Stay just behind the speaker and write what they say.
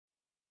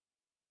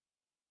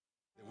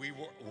We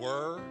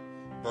were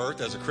birthed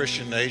as a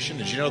Christian nation.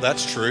 Did you know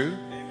that's true?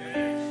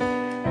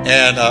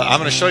 And I'm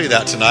going to show you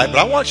that tonight, but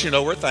I want you to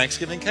know where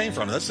Thanksgiving came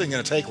from. This isn't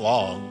going to take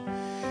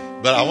long,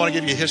 but I want to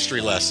give you a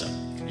history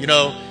lesson. You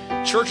know,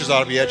 churches ought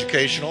to be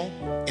educational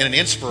in an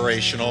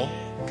inspirational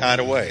kind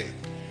of way.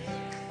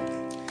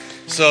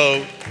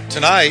 So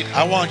tonight,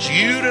 I want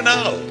you to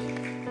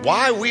know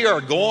why we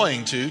are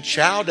going to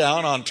chow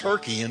down on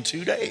turkey in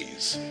 2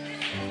 days.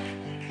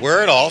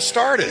 Where it all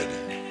started.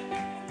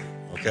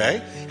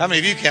 Okay? How many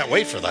of you can't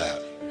wait for that?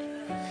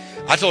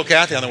 I told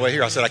Kathy on the way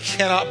here, I said, I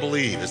cannot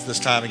believe it's this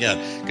time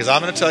again. Because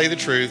I'm going to tell you the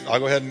truth. I'll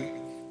go ahead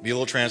and be a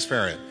little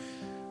transparent.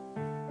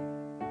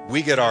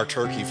 We get our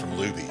turkey from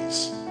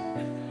Luby's.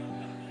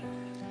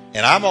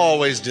 And I'm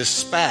always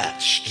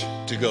dispatched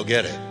to go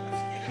get it.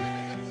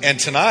 And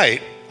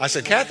tonight, I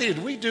said, Kathy,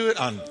 did we do it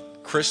on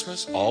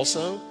Christmas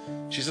also?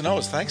 She said, no,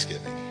 it's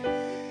Thanksgiving.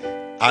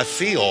 I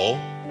feel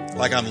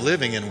like I'm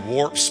living in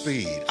warp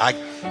speed.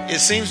 It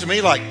seems to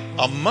me like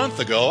a month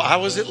ago, I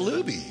was at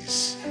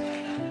Luby's.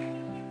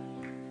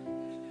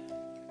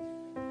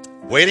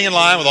 Waiting in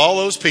line with all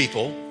those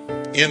people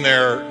in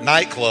their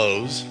night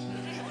clothes,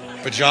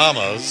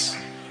 pajamas,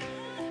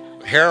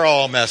 hair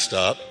all messed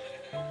up,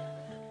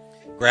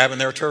 grabbing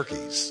their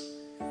turkeys.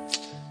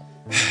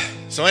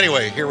 So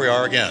anyway, here we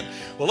are again.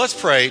 Well, let's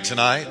pray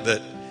tonight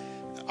that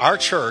our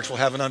church will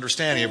have an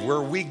understanding of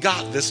where we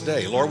got this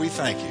day. Lord, we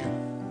thank you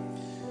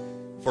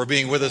for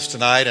being with us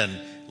tonight. And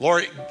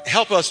Lord,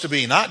 help us to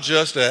be not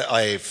just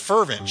a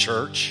fervent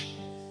church,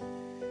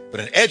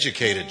 but an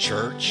educated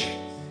church,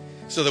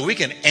 so that we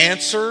can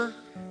answer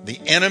the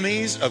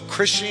enemies of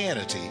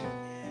Christianity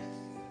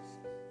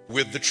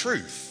with the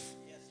truth.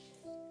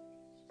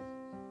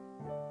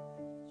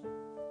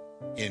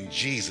 In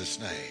Jesus'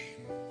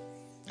 name,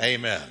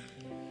 amen.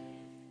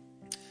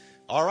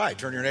 All right,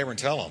 turn to your neighbor and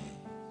tell them,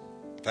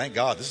 thank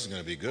God this is going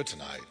to be good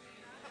tonight.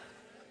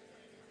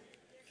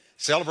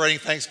 Celebrating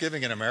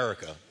Thanksgiving in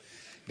America.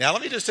 Now,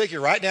 let me just take you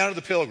right down to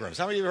the Pilgrims.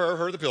 How many of you have ever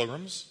heard of the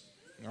Pilgrims?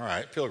 All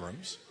right,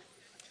 Pilgrims.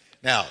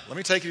 Now, let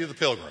me take you to the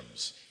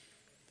Pilgrims.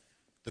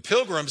 The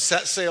Pilgrims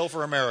set sail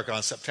for America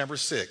on September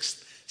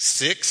 6th,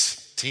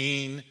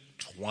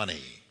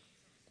 1620.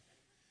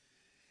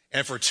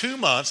 And for 2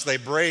 months, they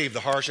braved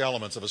the harsh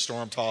elements of a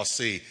storm-tossed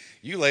sea.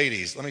 You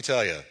ladies, let me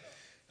tell you,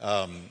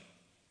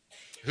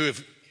 who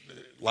have,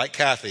 like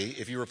Kathy,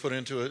 if you were put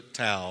into a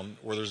town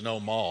where there's no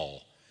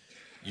mall,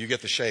 you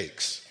get the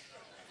shakes.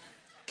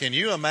 Can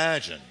you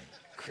imagine?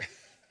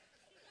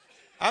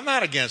 I'm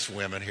not against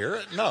women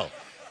here. No.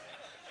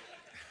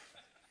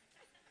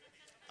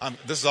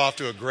 This is off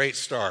to a great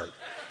start.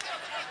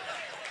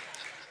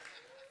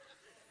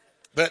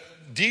 But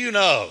do you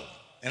know,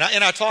 and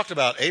I talked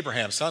about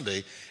Abraham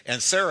Sunday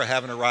and Sarah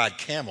having to ride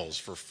camels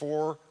for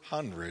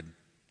 400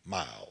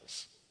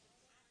 miles.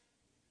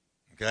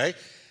 Okay?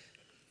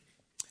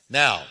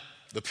 Now,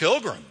 the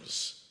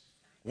Pilgrims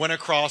went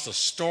across a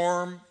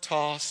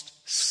storm-tossed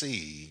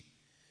sea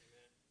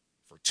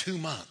for 2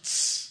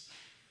 months.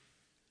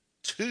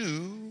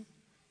 2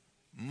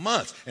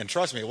 months. And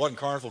trust me, it wasn't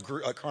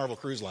Carnival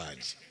Cruise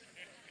Lines.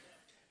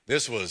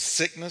 This was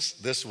sickness.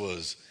 This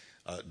was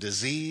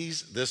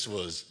disease. This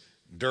was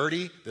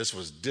dirty. This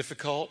was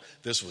difficult.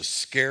 This was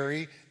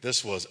scary.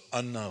 This was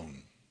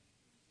unknown.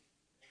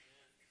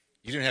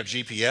 You didn't have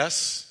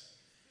GPS.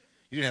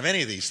 You didn't have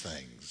any of these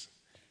things.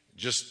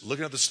 Just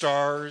looking at the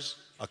stars,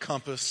 a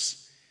compass,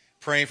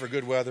 praying for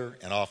good weather,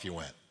 and off you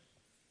went.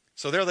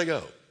 So there they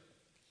go.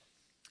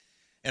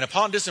 And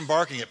upon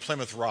disembarking at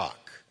Plymouth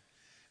Rock,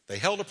 they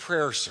held a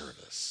prayer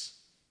service.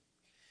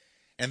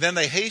 And then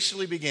they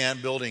hastily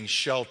began building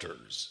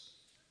shelters.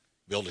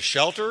 Build a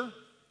shelter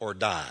or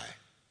die.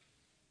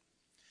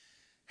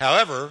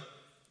 However,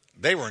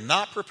 they were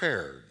not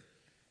prepared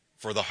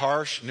for the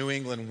harsh New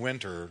England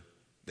winter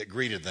that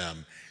greeted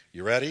them.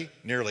 You ready?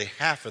 Nearly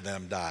half of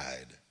them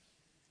died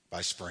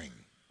by spring.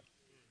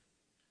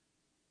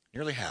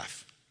 Nearly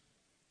half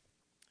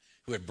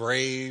who had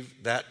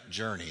braved that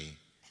journey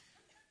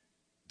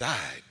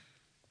died.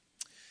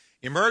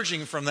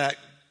 Emerging from that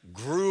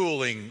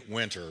grueling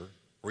winter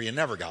where you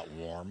never got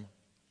warm,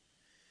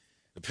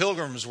 the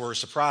Pilgrims were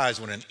surprised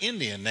when an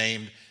Indian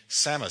named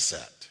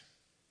Samoset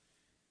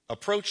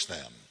approached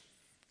them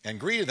and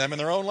greeted them in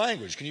their own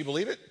language. Can you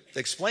believe it?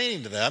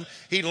 Explaining to them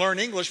he'd learned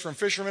English from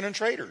fishermen and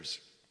traders.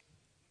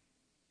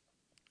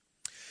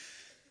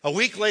 A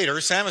week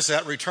later,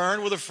 Samoset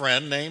returned with a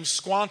friend named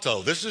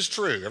Squanto. This is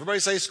true. Everybody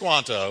say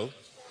Squanto.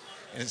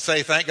 And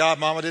say, thank God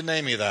Mama didn't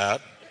name me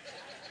that.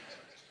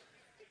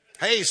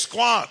 Hey,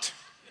 Squant.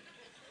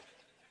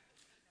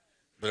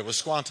 But it was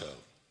Squanto,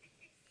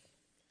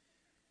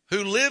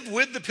 who lived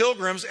with the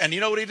Pilgrims, and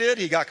you know what he did?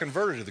 He got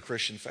converted to the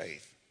Christian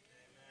faith.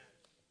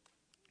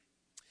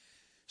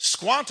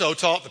 Squanto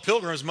taught the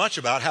Pilgrims much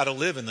about how to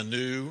live in the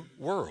new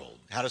world,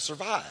 how to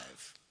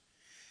survive.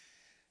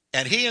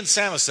 And he and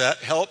Samoset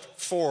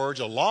helped forge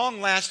a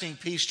long-lasting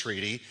peace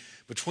treaty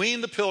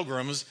between the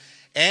Pilgrims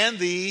and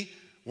the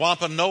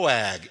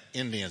Wampanoag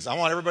Indians. I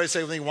want everybody to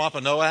say with me,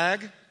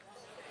 Wampanoag.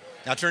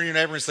 Now turn to your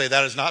neighbor and say,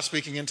 that is not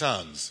speaking in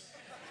tongues.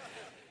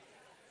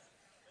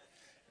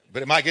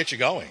 but it might get you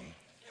going.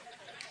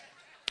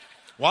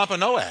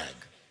 Wampanoag.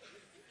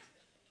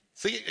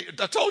 See,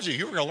 I told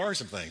you were going to learn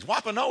some things.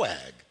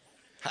 Wampanoag.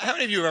 How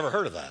many of you have ever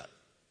heard of that?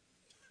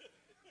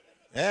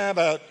 Yeah,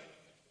 about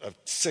a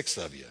sixth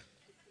of you.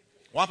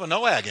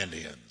 Wampanoag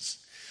Indians.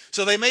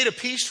 So they made a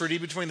peace treaty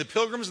between the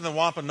Pilgrims and the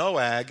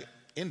Wampanoag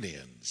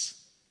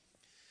Indians.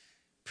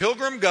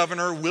 Pilgrim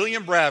Governor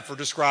William Bradford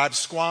described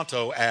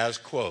Squanto as,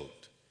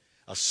 quote,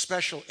 a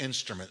special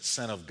instrument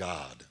sent of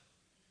God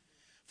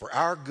for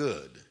our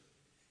good,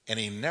 and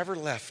he never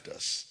left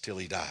us till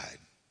he died.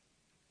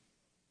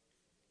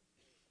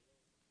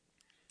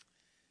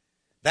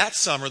 That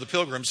summer, the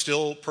Pilgrims,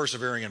 still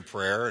persevering in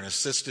prayer and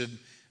assisted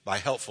by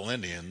helpful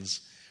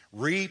Indians,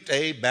 reaped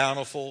a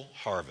bountiful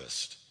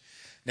harvest.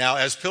 Now,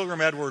 as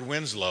Pilgrim Edward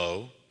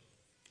Winslow,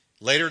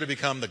 later to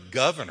become the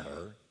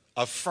governor,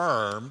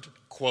 affirmed,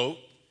 quote,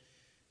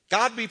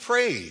 God be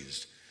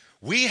praised.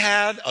 We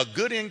had a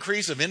good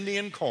increase of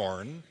Indian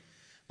corn.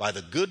 By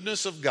the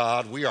goodness of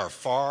God, we are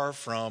far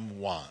from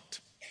want.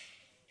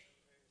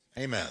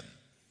 Amen.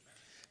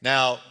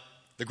 Now,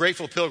 the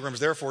grateful Pilgrims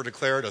therefore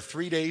declared a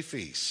 3-day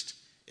feast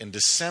in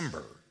December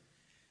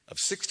of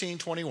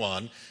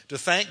 1621 to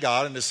thank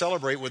God and to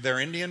celebrate with their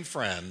Indian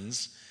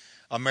friends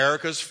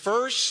America's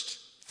first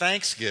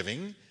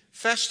Thanksgiving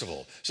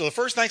festival. So the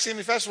first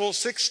Thanksgiving festival,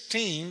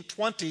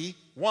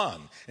 1621,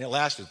 and it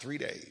lasted 3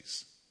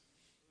 days.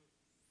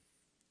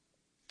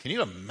 Can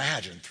you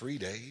imagine 3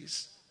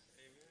 days?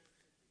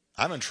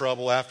 I'm in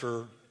trouble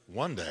after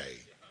 1 day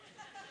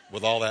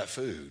with all that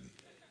food.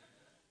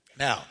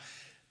 Now,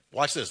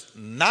 watch this.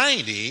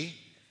 90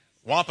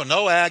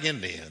 Wampanoag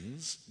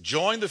Indians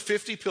joined the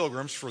 50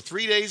 Pilgrims for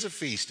 3 days of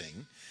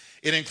feasting.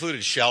 It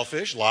included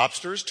shellfish,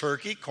 lobsters,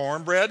 turkey,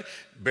 cornbread,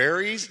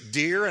 berries,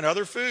 deer, and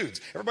other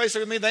foods. Everybody said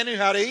with me they knew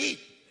how to eat.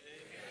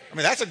 I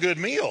mean, that's a good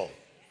meal.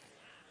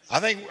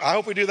 I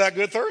hope we do that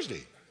Good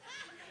Thursday.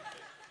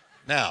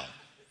 Now,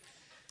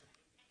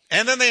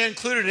 and then they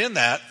included in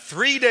that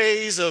 3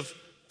 days of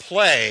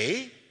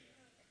play,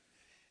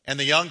 and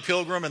the young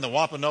Pilgrim and the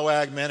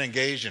Wampanoag men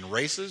engaged in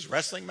races,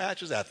 wrestling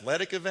matches,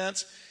 athletic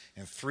events,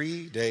 and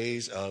 3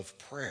 days of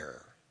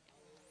prayer.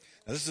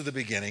 Now, this is the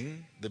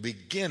beginning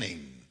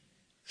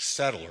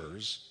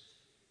settlers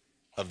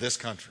of this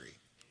country.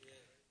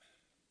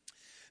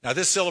 Now,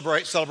 this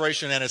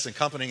celebration and its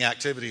accompanying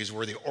activities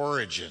were the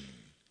origin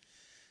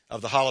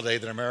of the holiday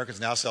that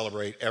Americans now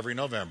celebrate every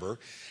November.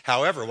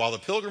 However, while the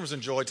Pilgrims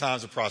enjoyed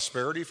times of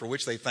prosperity for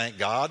which they thank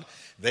God,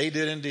 they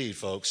did indeed,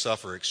 folks,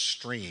 suffer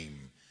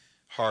extreme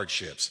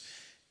hardships.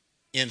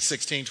 In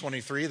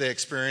 1623, they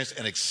experienced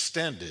an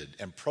extended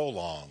and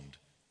prolonged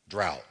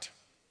drought.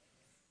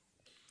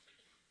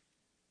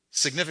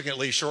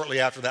 Significantly, shortly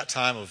after that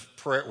time of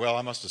prayer, well,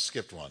 I must have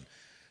skipped one.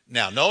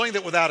 Now, knowing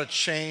that without a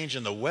change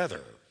in the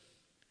weather,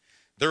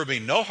 there would be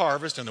no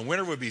harvest and the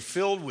winter would be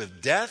filled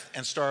with death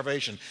and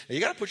starvation. Now,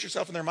 you got to put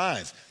yourself in their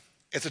minds.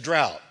 It's a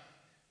drought.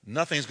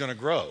 Nothing's going to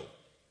grow.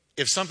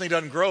 If something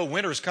doesn't grow,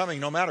 winter's coming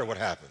no matter what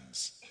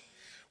happens.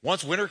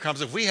 Once winter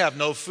comes, if we have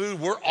no food,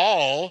 we're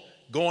all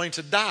going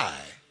to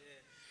die.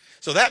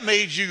 So that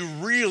made you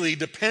really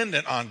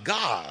dependent on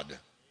God.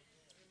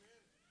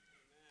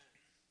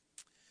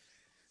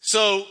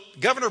 So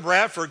Governor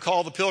Bradford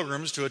called the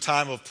Pilgrims to a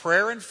time of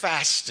prayer and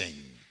fasting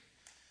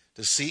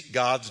to seek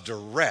God's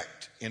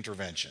direct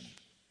intervention.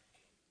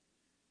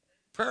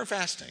 Prayer and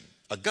fasting.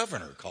 A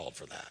governor called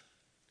for that.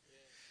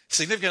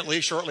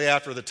 Significantly, shortly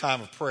after the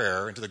time of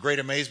prayer, and to the great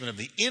amazement of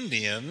the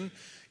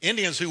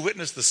Indians who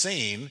witnessed the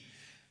scene,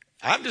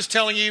 I'm just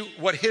telling you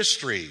what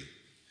history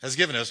has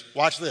given us.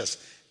 Watch this.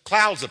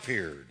 Clouds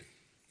appeared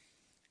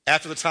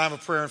after the time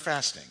of prayer and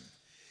fasting.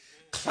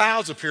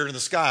 Clouds appeared in the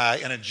sky,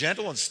 and a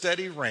gentle and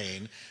steady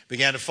rain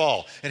began to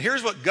fall. And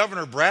here's what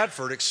Governor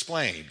Bradford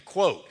explained,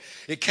 quote,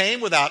 it came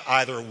without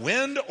either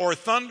wind or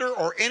thunder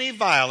or any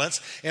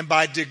violence, and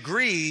by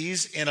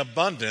degrees in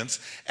abundance,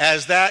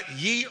 as that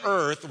ye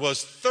earth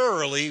was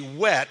thoroughly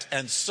wet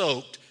and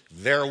soaked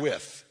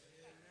therewith.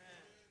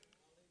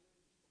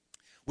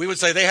 We would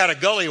say they had a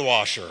gully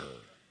washer,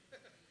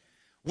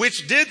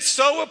 which did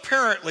so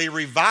apparently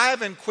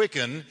revive and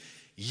quicken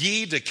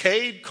ye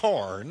decayed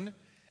corn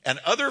and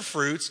other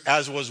fruits,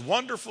 as was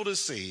wonderful to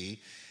see,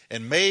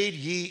 and made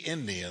ye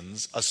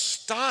Indians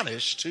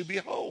astonished to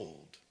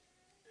behold.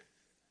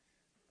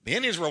 The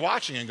Indians were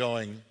watching and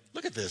going,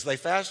 look at this. They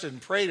fasted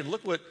and prayed, and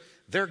look what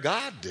their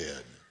God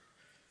did.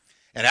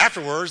 And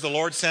afterwards, the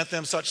Lord sent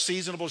them such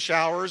seasonable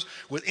showers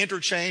with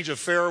interchange of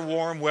fair,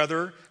 warm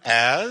weather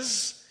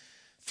as,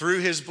 through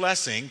his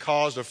blessing,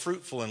 caused a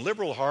fruitful and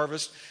liberal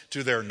harvest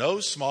to their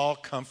no small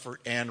comfort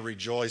and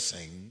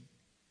rejoicing.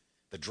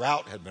 The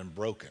drought had been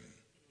broken.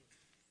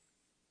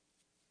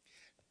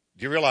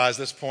 Do you realize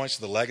this points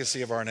to the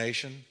legacy of our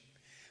nation?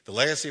 The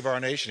legacy of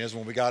our nation is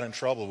when we got in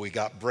trouble, we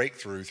got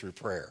breakthrough through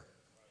prayer.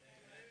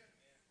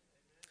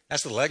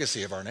 That's the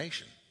legacy of our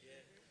nation.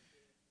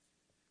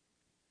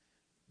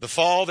 The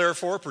fall,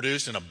 therefore,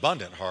 produced an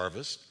abundant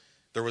harvest.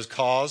 There was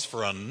cause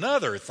for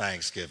another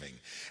Thanksgiving.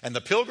 And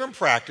the Pilgrim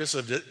practice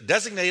of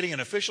designating an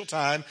official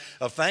time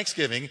of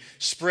Thanksgiving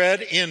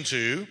spread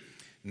into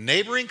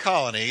neighboring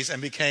colonies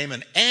and became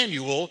an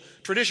annual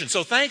tradition.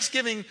 So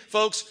Thanksgiving,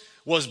 folks,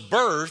 was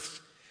birthed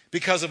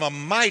because of a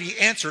mighty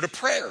answer to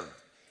prayer.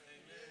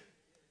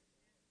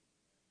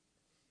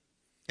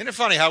 Isn't it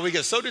funny how we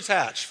get so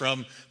detached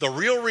from the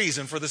real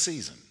reason for the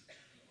season?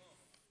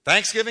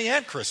 Thanksgiving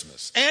and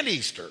Christmas and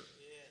Easter.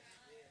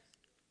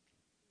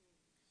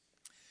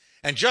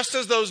 And just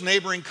as those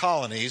neighboring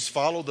colonies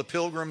followed the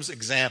Pilgrims'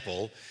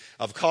 example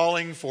of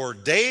calling for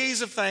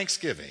days of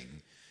thanksgiving,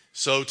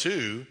 so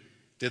too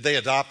did they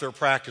adopt their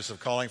practice of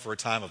calling for a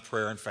time of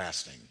prayer and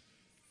fasting.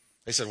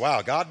 They said,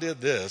 wow, God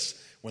did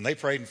this when they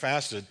prayed and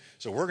fasted,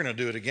 so we're going to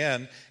do it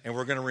again, and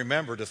we're going to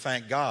remember to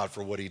thank God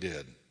for what he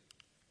did.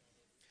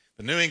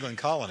 The New England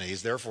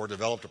colonies therefore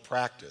developed a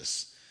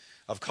practice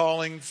of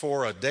calling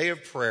for a day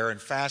of prayer and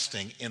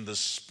fasting in the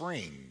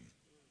spring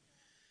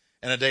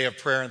and a day of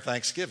prayer and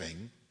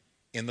thanksgiving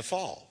in the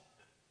fall.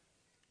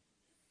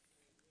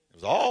 It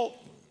was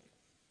all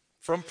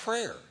from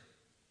prayer.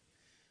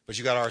 But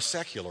you got our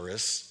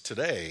secularists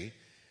today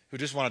who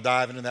just want to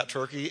dive into that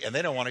turkey and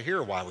they don't want to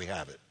hear why we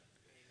have it.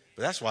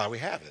 But that's why we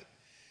have it.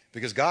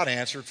 Because God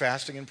answered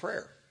fasting and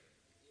prayer.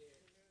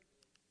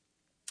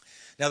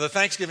 Now, the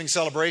Thanksgiving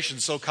celebration,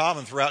 so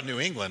common throughout New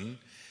England,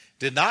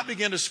 did not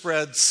begin to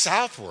spread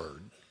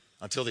southward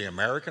until the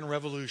American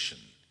Revolution,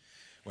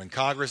 when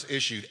Congress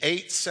issued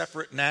 8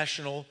 separate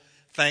national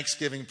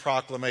Thanksgiving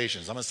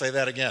proclamations. I'm going to say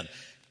that again.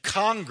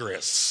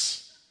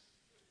 Congress.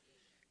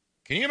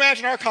 Can you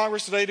imagine our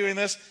Congress today doing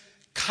this?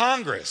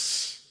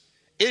 Congress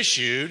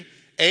issued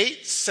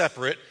 8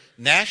 separate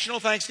national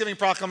Thanksgiving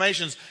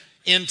proclamations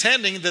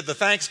intending that the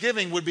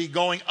Thanksgiving would be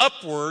going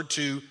upward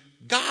to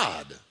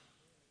God.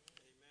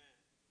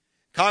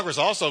 Congress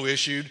also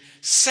issued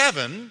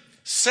 7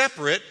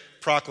 separate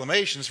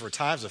proclamations for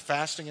times of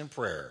fasting and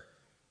prayer.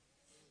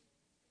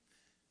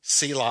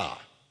 Selah.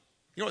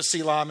 You know what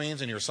Selah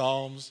means in your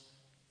Psalms?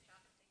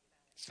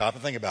 Stop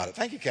and think about it.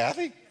 Thank you,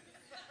 Kathy.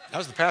 That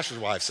was the pastor's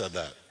wife said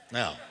that.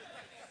 Now,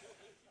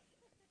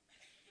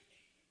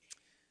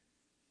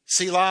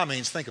 Selah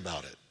means think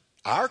about it.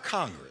 Our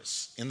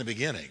Congress, in the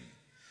beginning,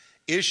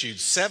 issued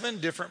 7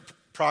 different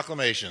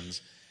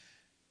proclamations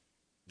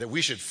that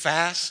we should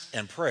fast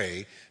and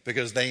pray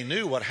because they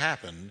knew what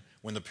happened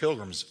when the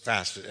Pilgrims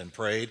fasted and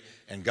prayed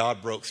and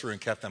God broke through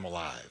and kept them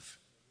alive.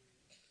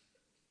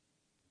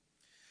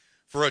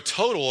 For a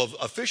total of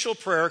official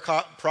prayer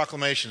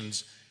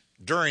proclamations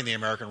during the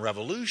American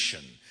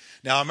Revolution.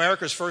 Now,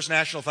 America's first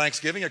national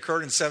Thanksgiving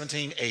occurred in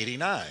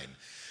 1789.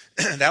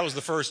 That was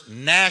the first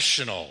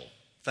national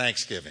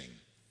Thanksgiving.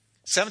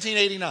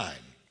 1789.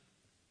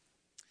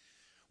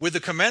 With the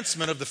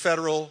commencement of the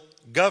federal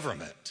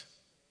government.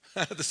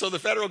 So the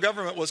federal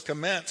government was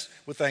commenced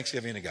with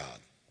thanksgiving to God.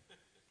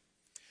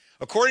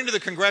 According to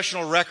the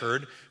congressional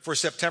record for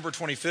September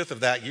 25th of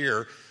that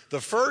year,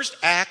 the first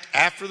act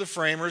after the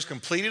framers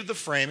completed the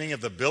framing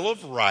of the Bill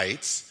of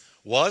Rights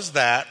was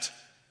that,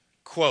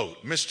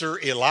 quote,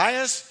 Mr.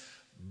 Elias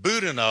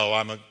Boudinot,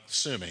 I'm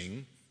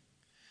assuming,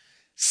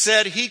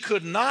 said he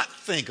could not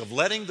think of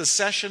letting the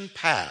session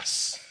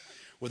pass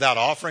without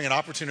offering an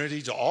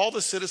opportunity to all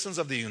the citizens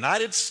of the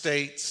United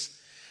States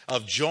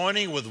of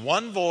joining with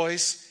one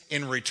voice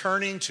in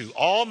returning to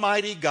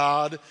Almighty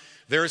God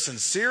their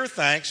sincere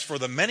thanks for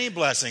the many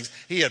blessings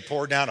he had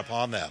poured down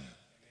upon them.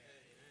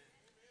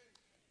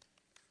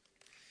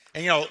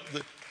 And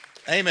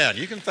amen,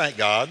 you can thank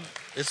God.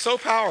 It's so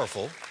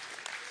powerful.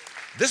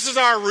 This is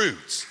our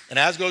roots. And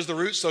as goes the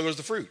roots, so goes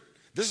the fruit.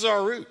 This is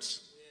our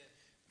roots.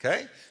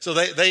 Okay? So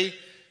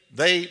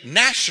they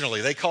nationally,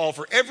 they call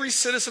for every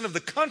citizen of the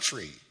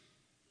country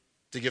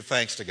to give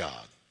thanks to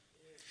God.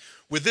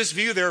 With this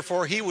view,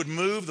 therefore, he would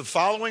move the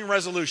following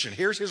resolution.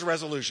 Here's his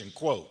resolution,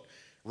 quote,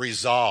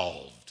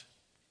 resolved,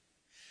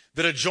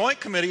 that a joint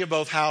committee of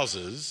both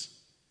houses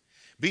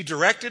be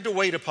directed to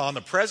wait upon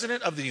the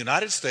President of the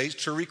United States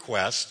to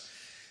request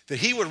that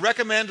he would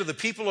recommend to the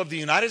people of the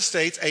United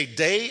States a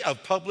day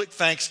of public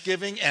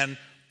thanksgiving and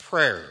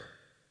prayer.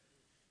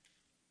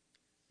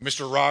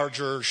 Mr.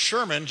 Roger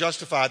Sherman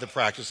justified the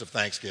practice of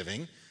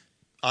thanksgiving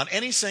on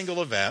any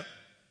single event,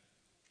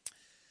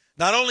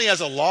 not only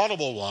as a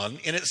laudable one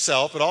in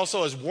itself, but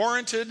also as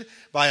warranted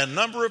by a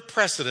number of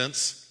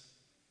precedents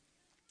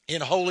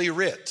in Holy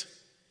Writ.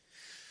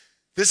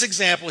 This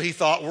example he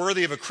thought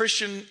worthy of a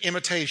Christian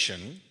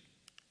imitation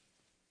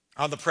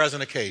on the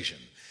present occasion.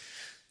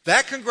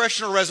 That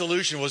congressional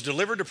resolution was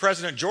delivered to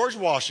President George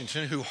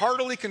Washington, who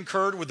heartily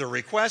concurred with the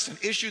request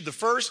and issued the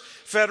first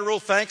federal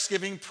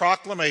Thanksgiving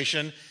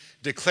proclamation,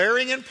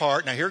 declaring in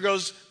part, now here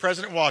goes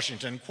President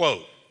Washington,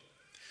 quote,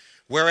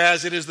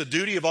 whereas it is the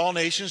duty of all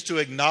nations to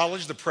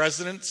acknowledge the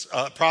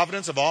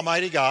providence of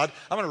Almighty God.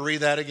 I'm going to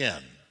read that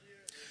again.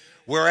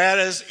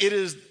 Whereas it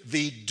is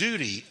the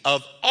duty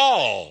of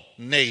all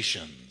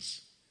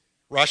nations,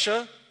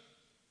 Russia,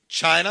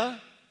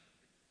 China,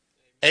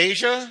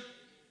 Asia,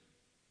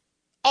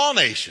 all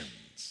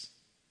nations,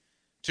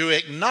 to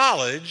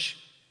acknowledge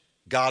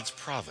God's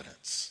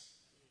providence,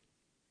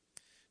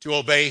 to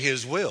obey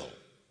his will,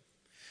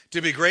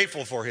 to be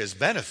grateful for his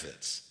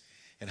benefits,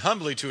 and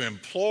humbly to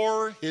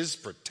implore his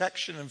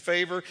protection and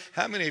favor.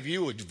 How many of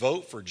you would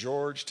vote for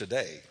George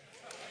today?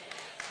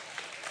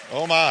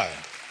 Oh my.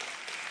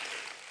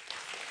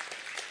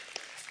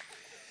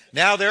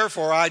 Now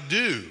therefore I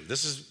do,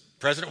 this is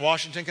President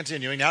Washington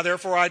continuing, now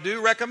therefore I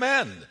do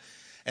recommend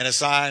and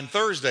assign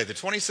Thursday, the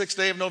 26th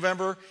day of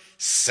November,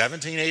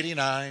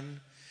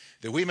 1789,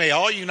 that we may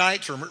all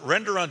unite to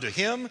render unto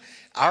him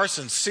our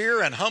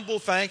sincere and humble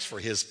thanks for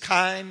his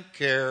kind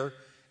care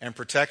and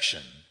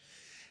protection.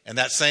 And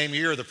that same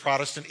year, the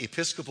Protestant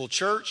Episcopal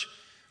Church,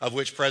 of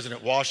which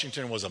President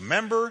Washington was a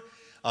member,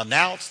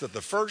 announced that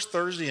the first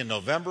Thursday in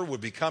November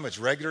would become its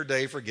regular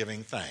day for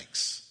giving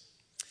thanks.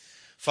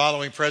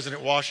 Following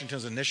President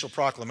Washington's initial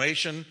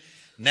proclamation,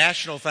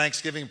 national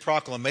Thanksgiving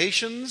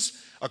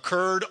proclamations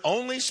occurred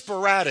only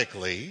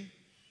sporadically.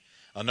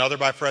 Another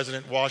by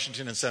President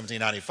Washington in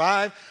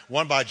 1795,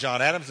 one by John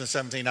Adams in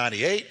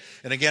 1798,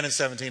 and again in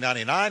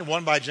 1799,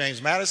 one by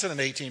James Madison in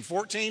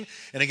 1814,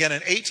 and again in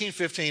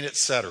 1815,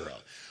 etc.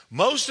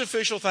 Most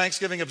official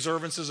Thanksgiving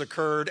observances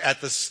occurred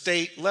at the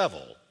state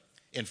level.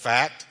 In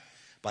fact,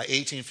 by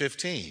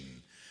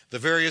 1815, the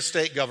various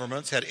state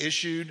governments had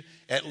issued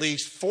at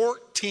least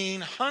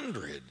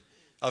 1,400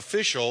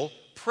 official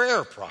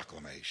prayer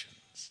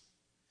proclamations.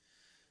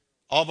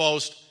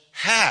 Almost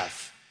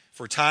half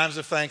for times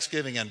of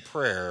thanksgiving and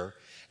prayer,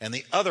 and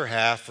the other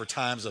half for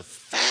times of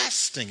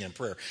fasting and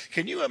prayer.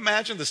 Can you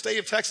imagine the state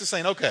of Texas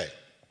saying, okay,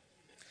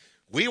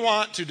 we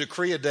want to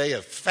decree a day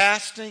of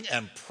fasting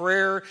and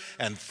prayer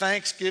and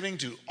thanksgiving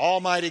to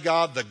Almighty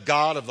God, the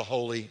God of the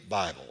Holy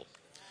Bible?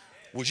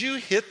 Would you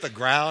hit the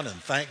ground and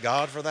thank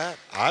God for that?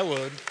 I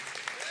would.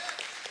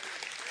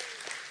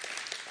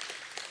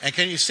 And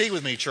can you see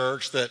with me,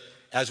 church, that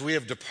as we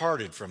have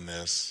departed from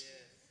this,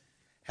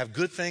 have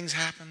good things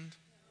happened?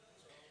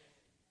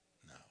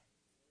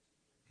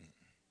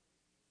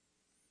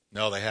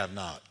 No, they have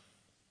not.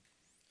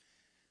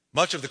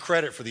 Much of the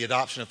credit for the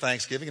adoption of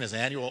Thanksgiving as an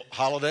annual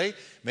holiday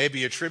may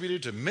be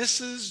attributed to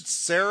Mrs.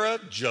 Sarah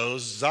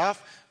Josepha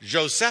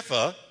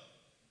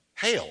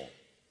Hale,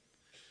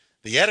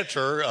 the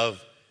editor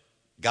of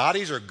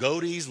Godey's or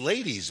Godey's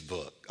Ladies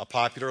Book, a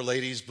popular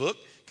ladies' book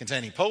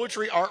containing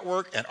poetry,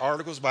 artwork, and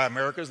articles by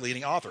America's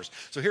leading authors.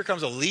 So here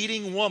comes a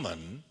leading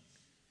woman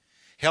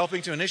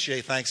helping to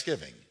initiate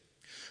Thanksgiving.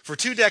 For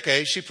 2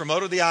 decades, she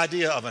promoted the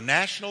idea of a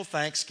National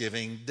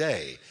Thanksgiving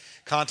Day,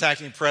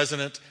 contacting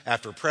president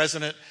after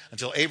president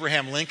until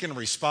Abraham Lincoln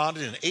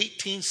responded in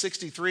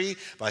 1863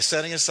 by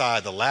setting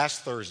aside the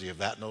last Thursday of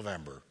that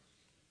November.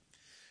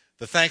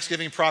 The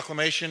Thanksgiving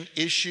proclamation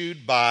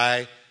issued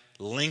by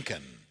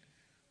Lincoln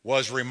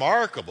was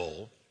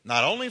remarkable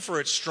not only for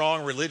its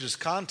strong religious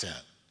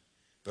content,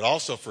 but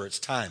also for its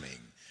timing.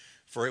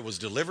 For it was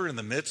delivered in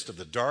the midst of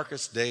the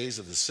darkest days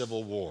of the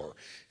Civil War.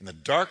 In the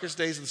darkest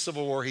days of the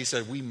Civil War, he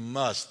said, we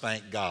must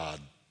thank God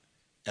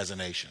as a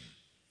nation.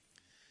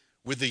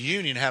 With the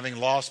Union having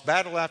lost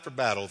battle after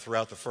battle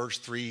throughout the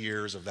first 3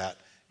 years of that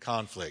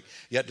conflict.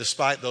 Yet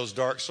despite those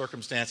dark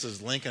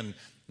circumstances, Lincoln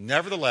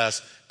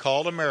nevertheless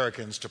called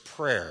Americans to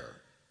prayer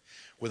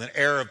with an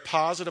air of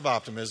positive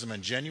optimism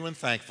and genuine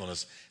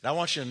thankfulness. And I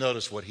want you to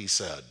notice what he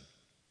said.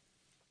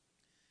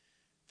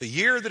 The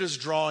year that is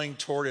drawing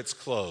toward its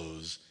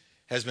close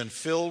has been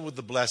filled with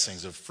the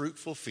blessings of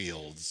fruitful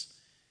fields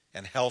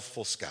and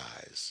healthful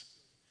skies.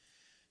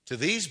 To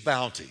these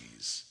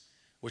bounties,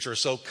 which are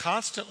so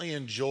constantly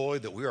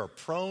enjoyed that we are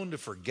prone to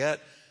forget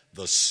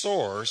the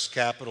source,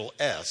 capital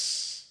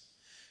S,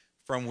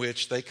 from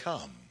which they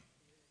come.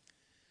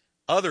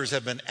 Others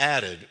have been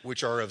added,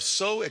 which are of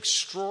so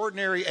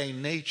extraordinary a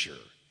nature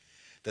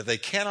that they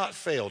cannot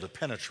fail to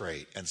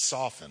penetrate and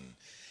soften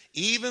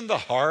even the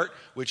heart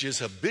which is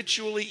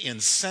habitually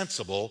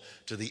insensible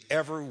to the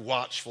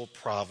ever-watchful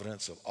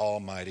providence of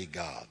Almighty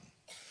God.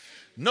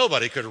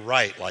 Nobody could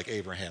write like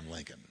Abraham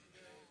Lincoln.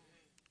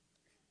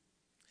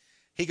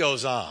 He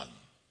goes on,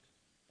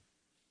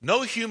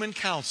 no human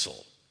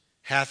counsel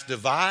hath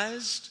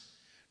devised,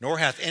 nor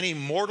hath any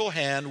mortal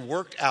hand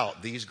worked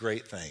out these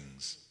great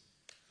things.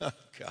 Oh,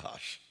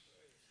 gosh.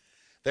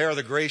 They are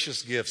the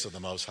gracious gifts of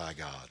the Most High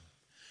God,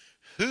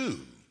 who,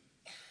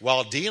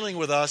 while dealing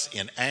with us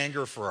in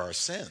anger for our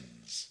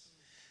sins,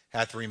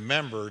 hath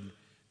remembered,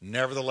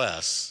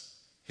 nevertheless,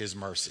 his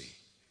mercy.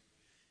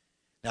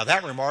 Now,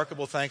 that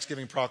remarkable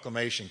Thanksgiving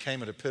proclamation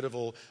came at a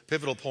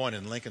pivotal point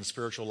in Lincoln's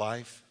spiritual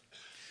life.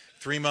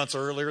 3 months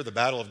earlier, the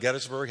Battle of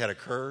Gettysburg had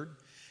occurred.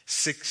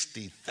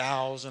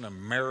 60,000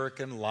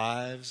 American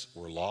lives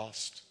were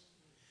lost.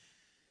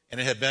 And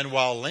it had been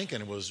while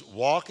Lincoln was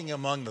walking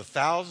among the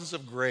thousands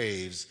of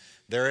graves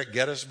there at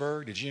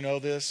Gettysburg. Did you know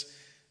this?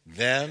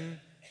 Then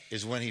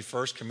is when he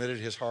first committed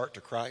his heart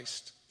to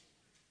Christ.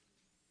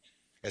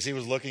 As he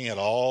was looking at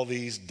all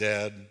these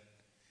dead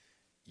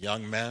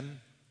young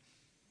men,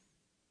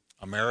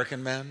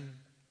 American men.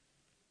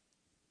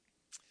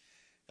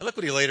 And look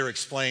what he later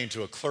explained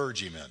to a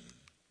clergyman.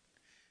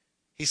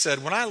 He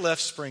said, when I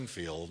left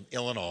Springfield,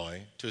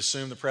 Illinois, to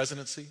assume the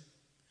presidency,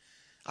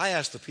 I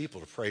asked the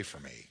people to pray for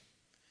me.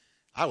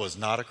 I was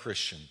not a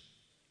Christian.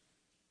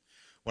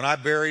 When I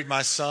buried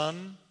my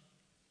son,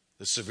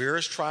 the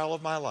severest trial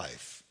of my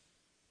life,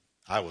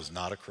 I was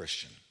not a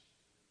Christian.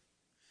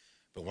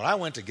 But when I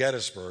went to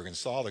Gettysburg and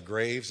saw the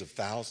graves of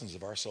thousands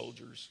of our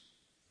soldiers,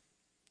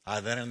 I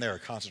then and there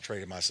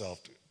concentrated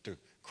myself to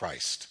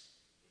Christ.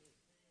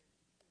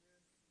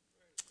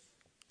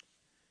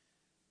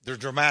 The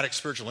dramatic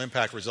spiritual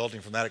impact resulting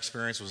from that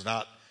experience was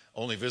not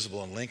only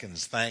visible in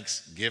Lincoln's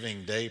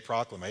Thanksgiving Day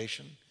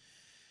proclamation,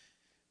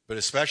 but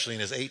especially in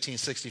his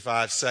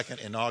 1865 second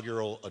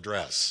inaugural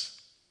address.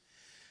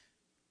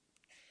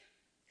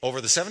 Over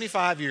the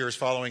 75 years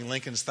following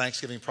Lincoln's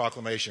Thanksgiving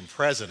proclamation,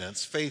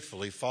 presidents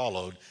faithfully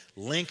followed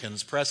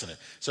Lincoln's precedent.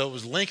 So it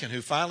was Lincoln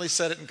who finally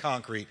set it in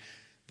concrete.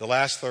 The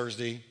last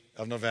Thursday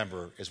of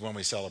November is when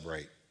we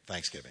celebrate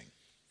Thanksgiving.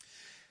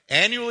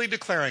 Annually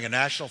declaring a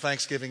National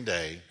Thanksgiving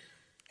Day,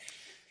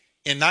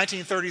 in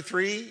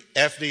 1933,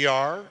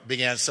 FDR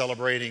began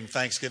celebrating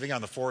Thanksgiving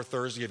on the fourth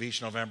Thursday of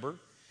each November.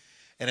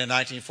 And in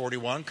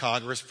 1941,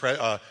 Congress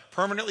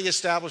permanently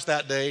established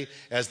that day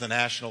as the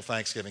National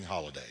Thanksgiving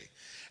holiday.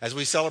 As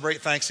we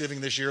celebrate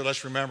Thanksgiving this year,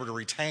 let's remember to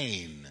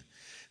retain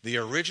the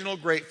original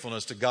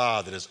gratefulness to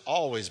God that has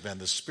always been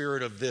the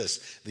spirit of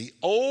this, the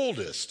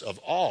oldest of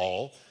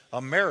all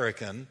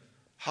American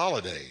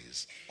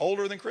holidays,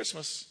 older than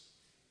Christmas.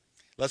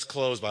 Let's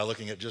close by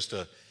looking at just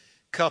a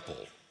couple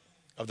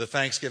of the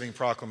Thanksgiving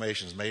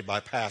proclamations made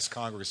by past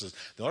Congresses.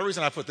 The only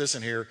reason I put this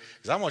in here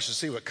is I want you to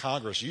see what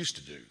Congress used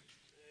to do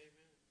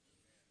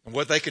and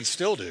what they can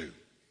still do.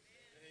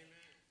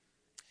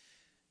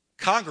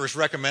 Congress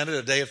recommended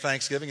a day of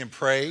thanksgiving and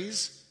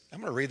praise.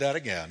 I'm going to read that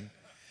again.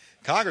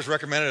 Congress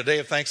recommended a day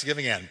of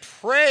thanksgiving and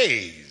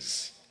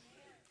praise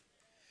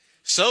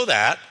so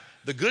that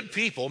the good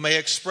people may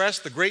express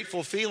the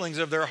grateful feelings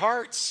of their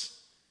hearts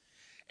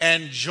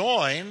and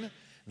join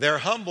their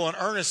humble and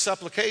earnest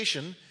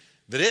supplication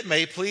that it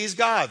may please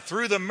God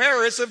through the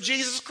merits of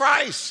Jesus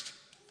Christ.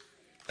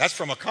 That's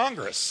from a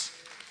Congress.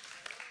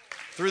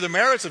 Through the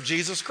merits of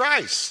Jesus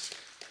Christ.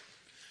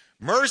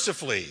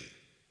 Mercifully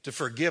to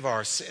forgive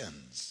our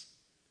sins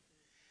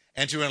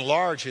and to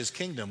enlarge his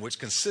kingdom, which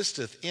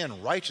consisteth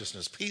in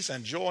righteousness, peace,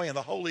 and joy in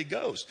the Holy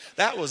Ghost.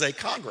 That was a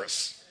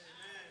Congress.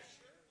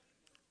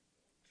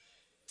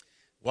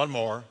 One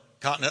more.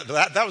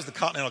 That was the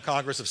Continental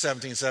Congress of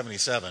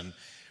 1777,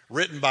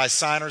 written by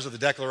signers of the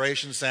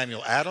Declaration,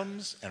 Samuel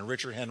Adams and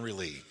Richard Henry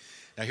Lee.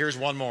 Now here's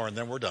one more and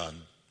then we're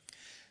done.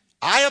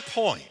 I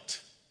appoint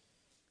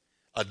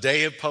a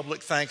day of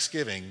public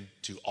thanksgiving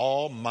to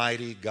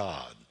Almighty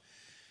God,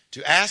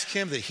 to ask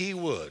him that he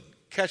would,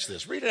 catch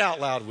this, read it out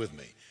loud with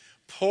me,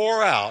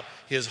 pour out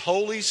his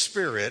Holy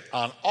Spirit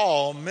on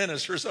all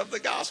ministers of the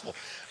gospel.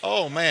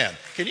 Oh man,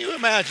 can you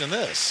imagine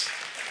this?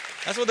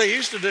 That's what they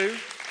used to do.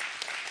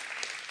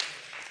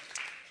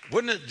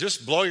 Wouldn't it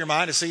just blow your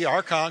mind to see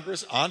our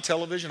Congress on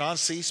television, on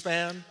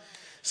C-SPAN,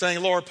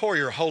 saying, Lord, pour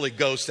your Holy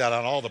Ghost out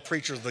on all the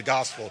preachers of the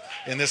gospel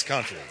in this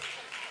country.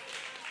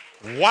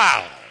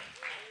 Wow.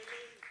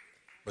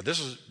 But this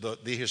is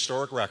the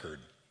historic record.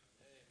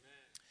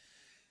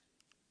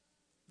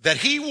 That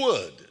he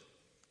would,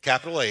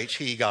 capital H,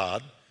 he,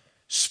 God,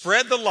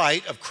 spread the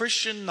light of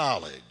Christian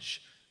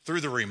knowledge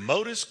through the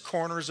remotest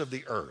corners of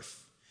the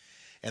earth,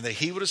 and that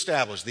he would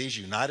establish these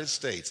United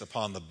States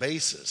upon the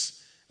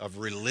basis of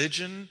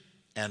religion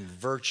and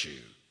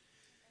virtue.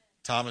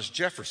 Thomas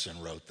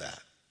Jefferson wrote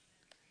that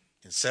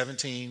in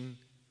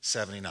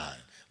 1779.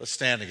 Let's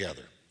stand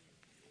together.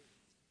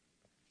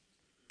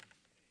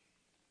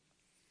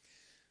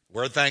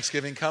 Where'd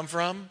Thanksgiving come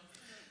from?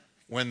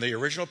 When the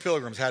original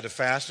pilgrims had to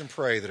fast and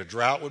pray that a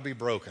drought would be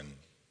broken.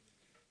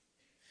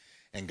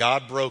 And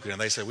God broke it,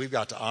 and they said, we've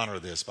got to honor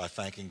this by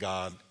thanking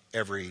God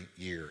every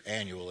year,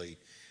 annually,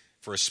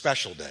 for a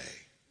special day.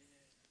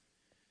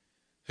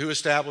 Who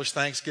established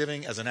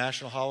Thanksgiving as a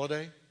national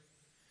holiday?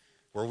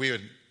 Where we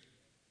would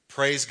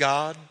praise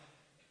God,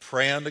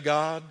 pray unto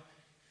God,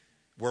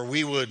 where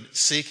we would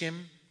seek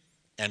him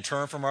and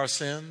turn from our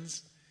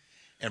sins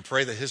and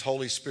pray that his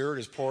Holy Spirit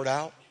is poured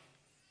out?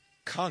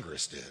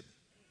 Congress did.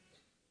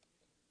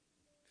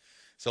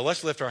 So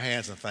let's lift our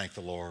hands and thank the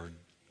Lord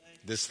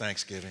this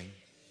Thanksgiving.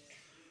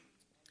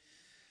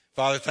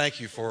 Father, thank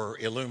you for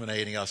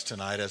illuminating us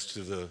tonight as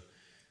to the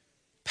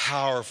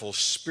powerful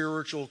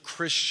spiritual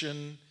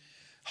Christian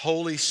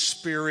Holy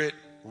Spirit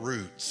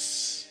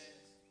roots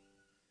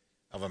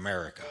of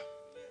America.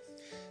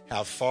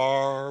 How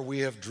far we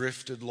have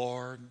drifted,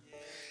 Lord.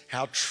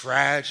 How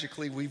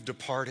tragically we've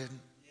departed.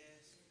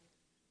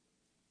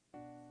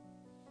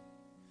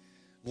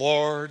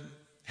 Lord,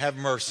 have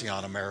mercy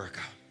on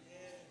America.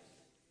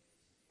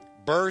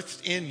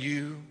 Birthed in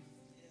you,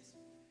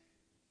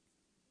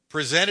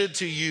 presented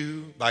to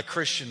you by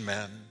Christian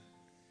men,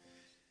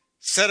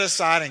 set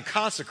aside and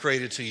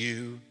consecrated to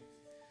you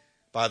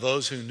by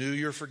those who knew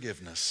your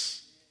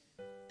forgiveness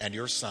and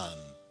your Son.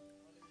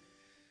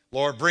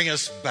 Lord, bring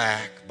us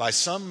back by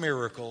some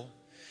miracle.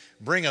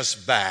 Bring us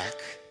back.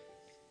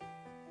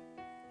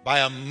 By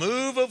a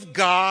move of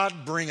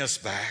God, bring us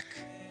back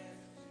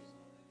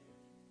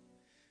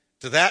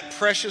to that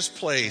precious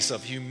place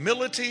of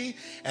humility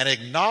and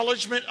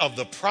acknowledgement of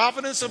the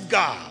providence of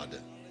God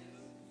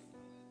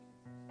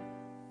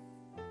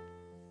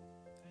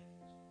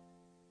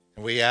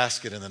We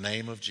ask it in the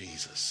name of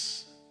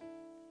Jesus.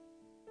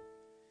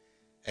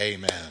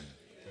 Amen.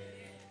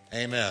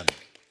 Amen.